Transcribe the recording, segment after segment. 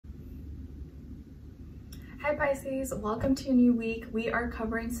Hi Pisces, welcome to a new week. We are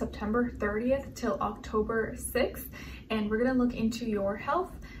covering September 30th till October 6th, and we're going to look into your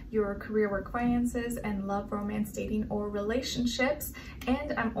health, your career, work, finances, and love, romance, dating, or relationships.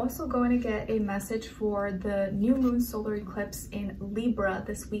 And I'm also going to get a message for the new moon solar eclipse in Libra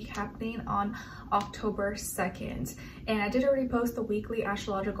this week happening on October 2nd. And I did already post the weekly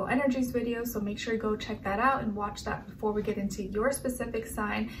astrological energies video, so make sure you go check that out and watch that before we get into your specific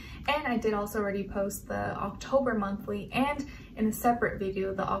sign. And I did also already post the October monthly and in a separate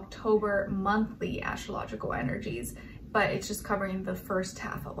video, the October monthly astrological energies, but it's just covering the first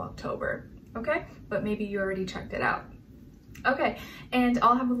half of October, okay? But maybe you already checked it out. Okay, and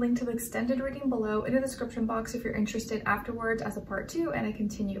I'll have a link to the extended reading below in the description box if you're interested afterwards as a part 2 and a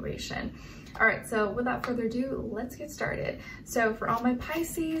continuation. All right, so without further ado, let's get started. So for all my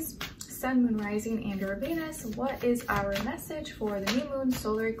Pisces, Sun, Moon, Rising, and your Venus, what is our message for the new moon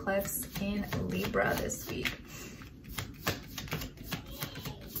solar eclipse in Libra this week?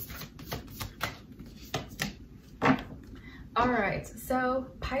 All right, so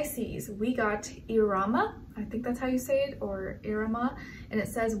Pisces, we got Irama, I think that's how you say it, or Irama, and it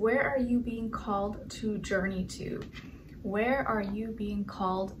says, where are you being called to journey to? Where are you being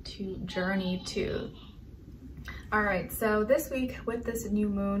called to journey to? All right, so this week with this new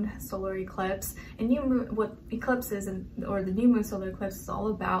moon solar eclipse, and new moon, what eclipses or the new moon solar eclipse is all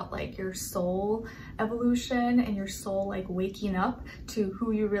about, like your soul evolution and your soul like waking up to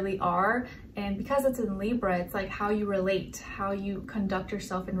who you really are. And because it's in Libra, it's like how you relate, how you conduct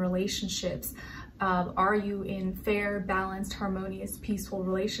yourself in relationships. Are you in fair, balanced, harmonious, peaceful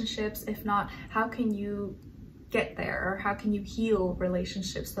relationships? If not, how can you get there, or how can you heal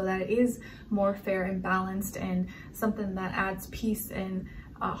relationships so that it is more fair and balanced and something that adds peace and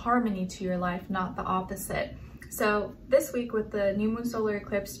harmony to your life, not the opposite. So this week with the new moon solar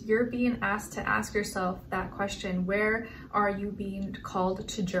eclipse, you're being asked to ask yourself that question: where are you being called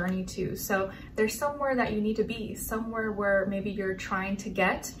to journey to? So there's somewhere that you need to be, somewhere where maybe you're trying to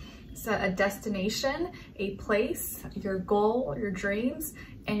get. So a destination, a place, your goal, your dreams,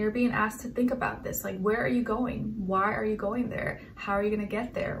 and you're being asked to think about this. Like, where are you going? Why are you going there? How are you going to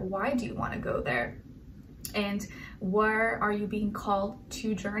get there? Why do you want to go there? And where are you being called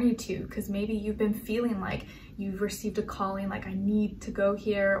to journey to? Because maybe you've been feeling like you've received a calling, like I need to go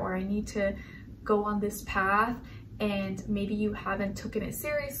here, or I need to go on this path, and maybe you haven't taken it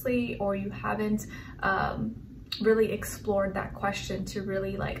seriously, or you haven't really explored that question to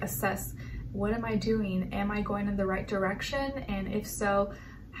really like assess, what am I doing? Am I going in the right direction? And if so,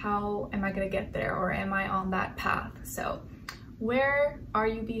 how am I going to get there? Or am I on that path? So where are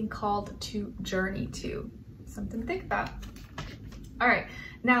you being called to journey to? Something to think about. All right,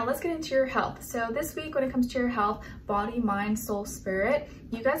 now let's get into your health. So this week, when it comes to your health, body, mind, soul, spirit,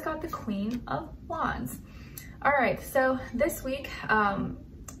 you guys got the Queen of Wands. All right, so this week,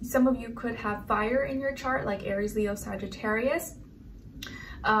 some of you could have fire in your chart, like Aries, Leo, Sagittarius,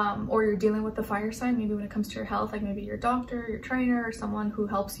 or you're dealing with the fire sign, maybe when it comes to your health, like maybe your doctor, your trainer, or someone who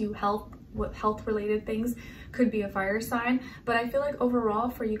helps you with health related things could be a fire sign. But I feel like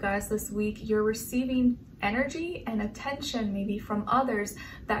overall for you guys this week, you're receiving energy and attention maybe from others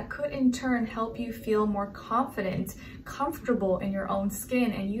that could in turn help you feel more confident, comfortable in your own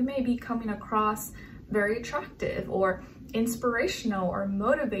skin, and you may be coming across very attractive or inspirational or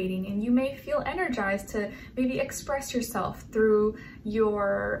motivating, and you may feel energized to maybe express yourself through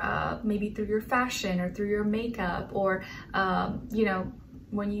your maybe through your fashion or through your makeup, or you know,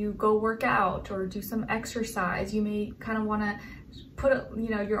 when you go work out or do some exercise, you may kind of want to put you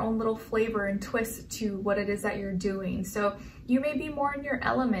know, your own little flavor and twist to what it is that you're doing. So you may be more in your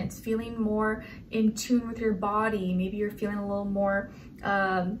element, feeling more in tune with your body. Maybe you're feeling a little more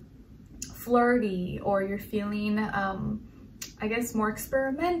flirty, or you're feeling I guess more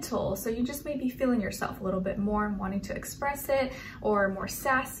experimental. So you just may be feeling yourself a little bit more and wanting to express it, or more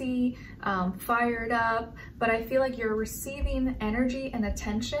sassy, fired up. But I feel like you're receiving energy and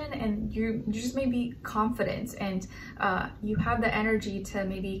attention, and you just may be confident, and you have the energy to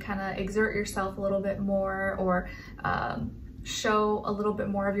maybe kind of exert yourself a little bit more, or show a little bit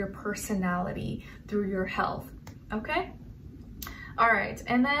more of your personality through your health, okay? All right,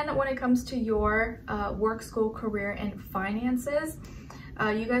 and then when it comes to your work, school, career, and finances,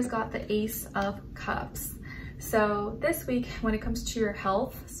 you guys got the Ace of Cups. So this week, when it comes to your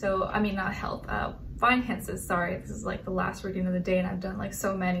health, so I mean not health, finances, sorry, this is like the last reading of the day and I've done like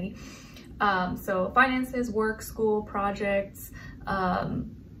so many. So finances, work, school, projects,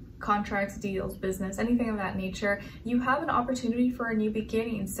 contracts, deals, business, anything of that nature, you have an opportunity for a new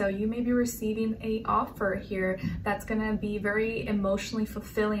beginning. So you may be receiving an offer here that's going to be very emotionally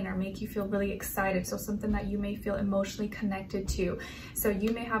fulfilling or make you feel really excited. So something that you may feel emotionally connected to. So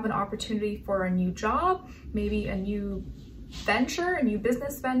you may have an opportunity for a new job, maybe a new venture, a new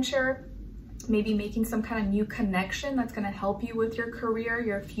business venture, maybe making some kind of new connection that's going to help you with your career,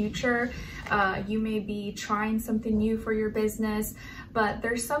 your future. You may be trying something new for your business, but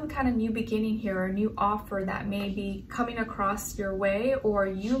there's some kind of new beginning here, or a new offer that may be coming across your way, or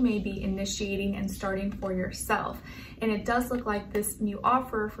you may be initiating and starting for yourself. And it does look like this new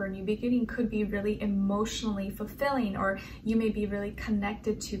offer for a new beginning could be really emotionally fulfilling, or you may be really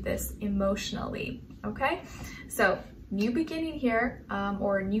connected to this emotionally, okay? So new beginning here,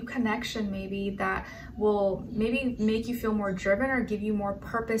 or a new connection maybe that will maybe make you feel more driven or give you more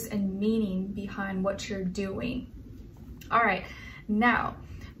purpose and meaning behind what you're doing. All right, now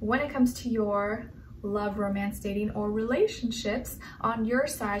when it comes to your love, romance, dating, or relationships on your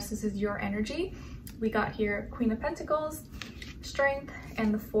side, so this is your energy, we got here Queen of Pentacles, Strength,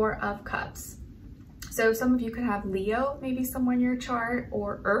 and the Four of Cups. So some of you could have Leo, maybe somewhere in your chart,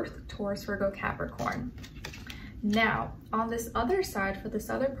 or Earth, Taurus, Virgo, Capricorn. Now, on this other side for this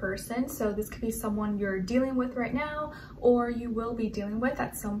other person, so this could be someone you're dealing with right now, or you will be dealing with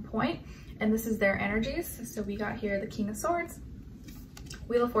at some point, and this is their energies. So we got here the King of Swords,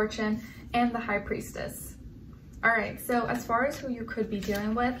 Wheel of Fortune, and the High Priestess. All right, so as far as who you could be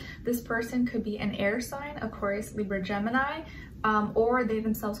dealing with, this person could be an air sign, Aquarius, Libra, Gemini, or they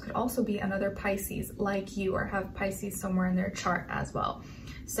themselves could also be another Pisces like you, or have Pisces somewhere in their chart as well.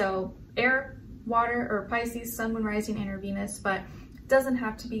 So air, water, or Pisces, Sun, Moon, Rising, and or Venus, but doesn't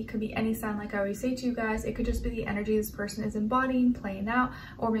have to be, could be any sign. Like I always say to you guys, it could just be the energy this person is embodying, playing out,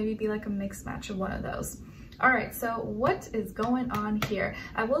 or maybe be like a mixed match of one of those. All right, so what is going on here?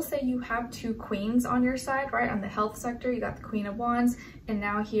 I will say you have two queens on your side, right? On the health sector, you got the Queen of Wands, and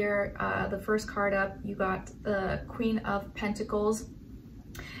now here, the first card up, you got the Queen of Pentacles.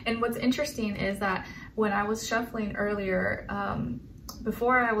 And what's interesting is that when I was shuffling earlier,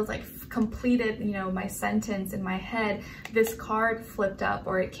 before I was like completed, you know, my sentence in my head, this card flipped up,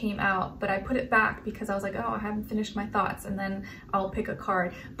 or it came out, but I put it back because I was like, oh, I haven't finished my thoughts, and then I'll pick a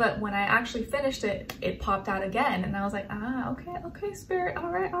card. But when I actually finished it, it popped out again, and I was like, okay, Spirit, all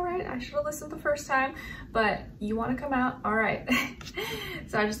right, I should have listened the first time, but you want to come out, all right.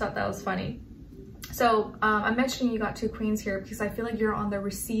 So I just thought that was funny. So I'm mentioning you got two queens here because I feel like you're on the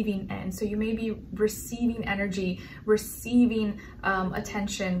receiving end. So you may be receiving energy, receiving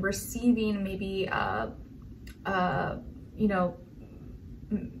attention, receiving maybe, you know,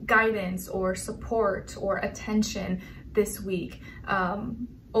 guidance or support or attention this week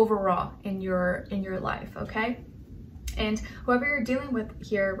overall in your life, okay? And whoever you're dealing with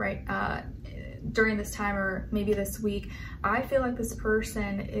here, right, during this time or maybe this week, I feel like this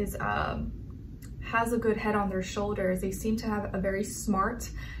person is has a good head on their shoulders. They seem to have a very smart,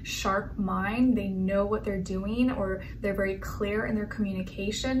 sharp mind. They know what they're doing, or they're very clear in their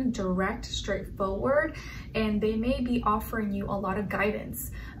communication, direct, straightforward, and they may be offering you a lot of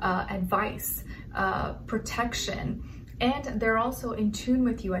guidance, advice, protection. And they're also in tune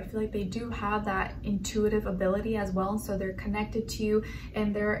with you. I feel like they do have that intuitive ability as well. So they're connected to you,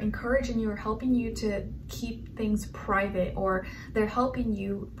 and they're encouraging you or helping you to keep things private, or they're helping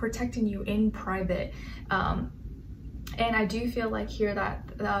you, protecting you in private. And I do feel like here that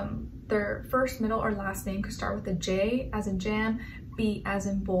their first, middle, or last name could start with a J as in jam, B as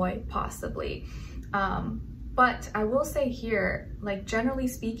in boy, possibly. But I will say here, like generally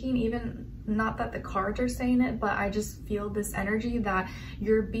speaking, even not that the cards are saying it, but I just feel this energy that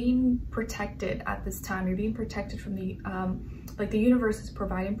you're being protected at this time. You're being protected from the, like the universe is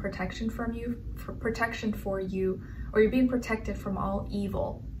providing protection from you, protection for you, or you're being protected from all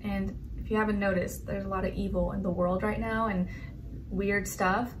evil. And if you haven't noticed, there's a lot of evil in the world right now and weird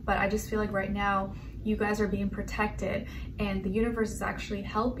stuff, but I just feel like right now you guys are being protected, and the universe is actually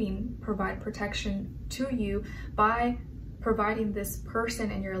helping provide protection to you by providing this person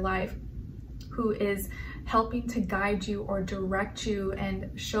in your life who is helping to guide you or direct you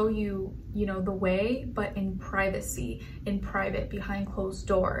and show you, you know, the way, but in privacy, in private, behind closed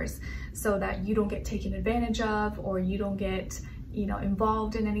doors, so that you don't get taken advantage of, or you don't get, you know,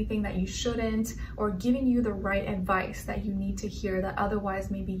 involved in anything that you shouldn't, or giving you the right advice that you need to hear that otherwise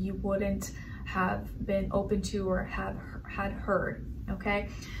maybe you wouldn't have been open to or have had heard. Okay,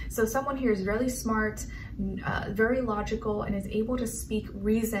 so someone here is really smart, very logical, and is able to speak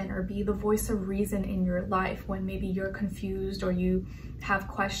reason or be the voice of reason in your life when maybe you're confused or you have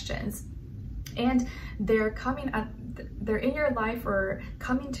questions. And they're in your life or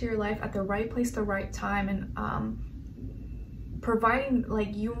coming to your life at the right place, the right time, and providing,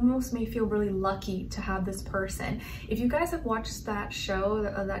 like, you almost may feel really lucky to have this person. If you guys have watched that show,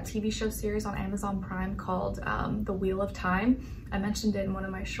 that TV show series on Amazon Prime called The Wheel of Time, I mentioned it in one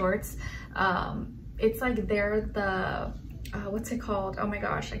of my shorts. It's like they're the what's it called? Oh my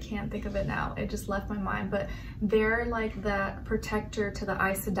gosh, I can't think of it now. It just left my mind, but they're like that protector to the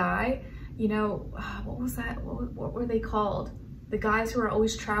Aes Sedai. You know, what was that? What were they called? The guys who are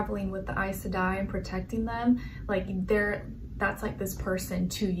always traveling with the Aes Sedai and protecting them. Like that's like this person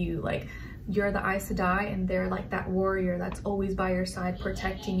to you. Like you're the Aes Sedai and they're like that warrior that's always by your side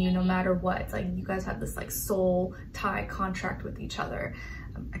protecting you no matter what. It's like you guys have this like soul tie contract with each other.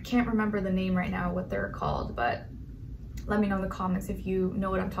 I can't remember the name right now, what they're called, but let me know in the comments if you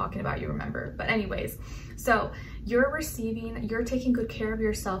know what I'm talking about, you remember. But anyways, so you're taking good care of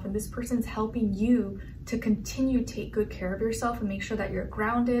yourself, and this person's helping you to continue to take good care of yourself and make sure that you're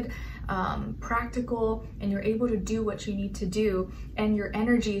grounded, practical, and you're able to do what you need to do, and your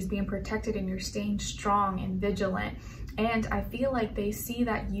energy is being protected and you're staying strong and vigilant. And I feel like they see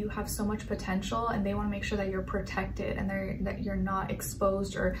that you have so much potential and they want to make sure that you're protected and that you're not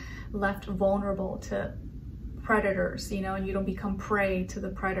exposed or left vulnerable to predators, you know, and you don't become prey to the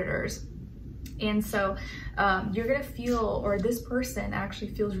predators. And so you're gonna feel, or this person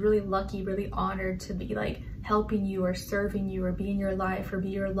actually feels really lucky, really honored to be like helping you or serving you or be in your life or be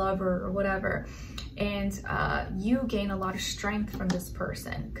your lover or whatever. And you gain a lot of strength from this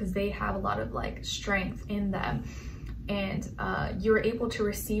person because they have a lot of like strength in them. And you're able to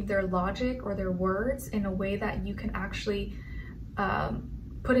receive their logic or their words in a way that you can actually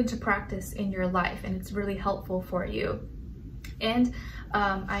put into practice in your life, and it's really helpful for you. And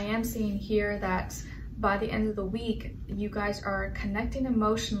I am seeing here that by the end of the week, you guys are connecting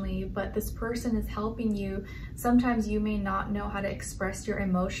emotionally, but this person is helping you. Sometimes you may not know how to express your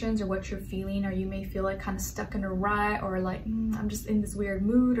emotions or what you're feeling, or you may feel like kind of stuck in a rut, or like, I'm just in this weird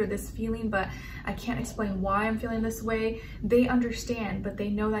mood or this feeling, but I can't explain why I'm feeling this way. They understand, but they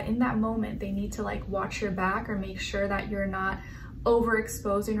know that in that moment, they need to like watch your back or make sure that you're not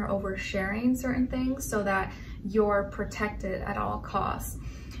overexposing or oversharing certain things so that you're protected at all costs.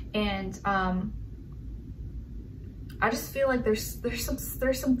 And I just feel like there's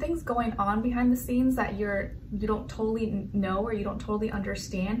some things going on behind the scenes that you don't totally know or you don't totally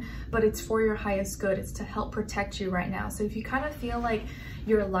understand, but it's for your highest good. It's to help protect you right now. So if you kind of feel like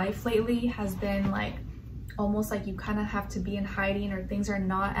your life lately has been like almost like you kind of have to be in hiding, or things are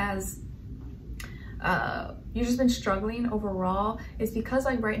not as you've just been struggling overall, it's because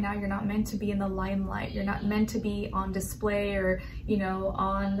like right now you're not meant to be in the limelight. You're not meant to be on display or, you know,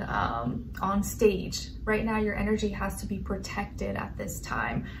 on stage. Right now your energy has to be protected at this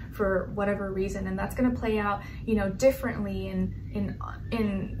time for whatever reason, and that's going to play out, you know, differently in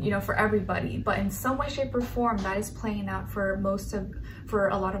you know, for everybody, but in some way, shape, or form that is playing out for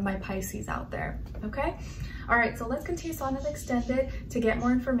a lot of my Pisces out there. Okay. All right, so let's continue on with extended to get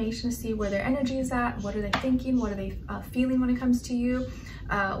more information, to see where their energy is at, what are they thinking, what are they feeling when it comes to you,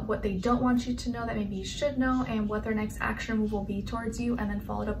 what they don't want you to know that maybe you should know, and what their next action move will be towards you, and then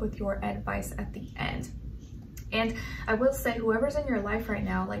followed up with your advice at the end. And I will say, whoever's in your life right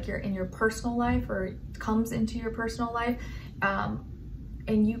now, like you're in your personal life or comes into your personal life,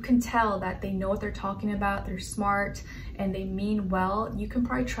 and you can tell that they know what they're talking about, they're smart, and they mean well, you can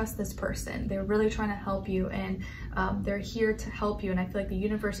probably trust this person. They're really trying to help you, and they're here to help you, and I feel like the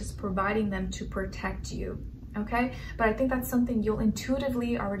universe is providing them to protect you, okay? But I think that's something you'll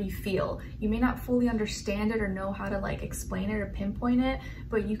intuitively already feel. You may not fully understand it or know how to like explain it or pinpoint it,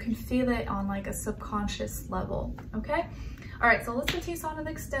 but you can feel it on like a subconscious level, okay? All right, so let's continue on with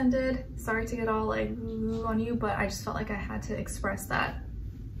extended. Sorry to get all like on you, but I just felt like I had to express that.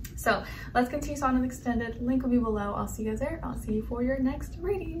 So let's continue on with extended. Link will be below. I'll see you guys there. I'll see you for your next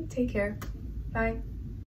reading. Take care. Bye.